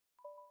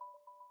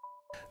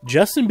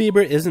Justin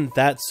Bieber isn't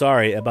that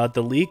sorry about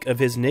the leak of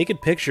his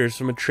naked pictures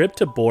from a trip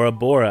to Bora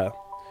Bora.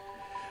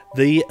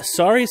 The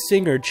sorry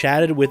singer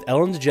chatted with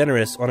Ellen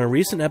DeGeneres on a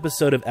recent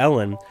episode of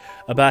Ellen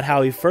about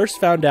how he first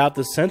found out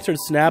the censored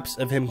snaps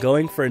of him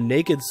going for a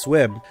naked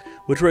swim,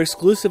 which were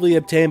exclusively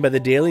obtained by the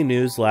Daily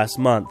News last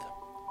month.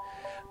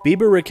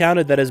 Bieber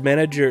recounted that his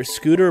manager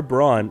Scooter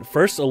Braun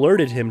first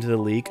alerted him to the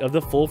leak of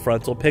the full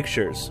frontal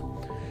pictures.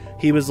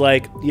 He was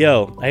like,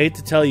 "Yo, I hate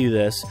to tell you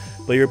this,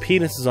 but your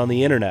penis is on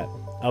the internet."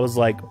 I was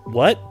like,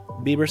 "What?"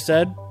 Bieber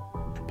said.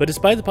 But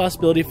despite the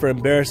possibility for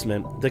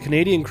embarrassment, the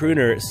Canadian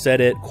crooner said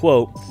it,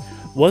 quote,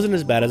 "wasn't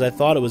as bad as I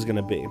thought it was going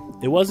to be.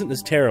 It wasn't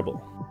as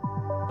terrible."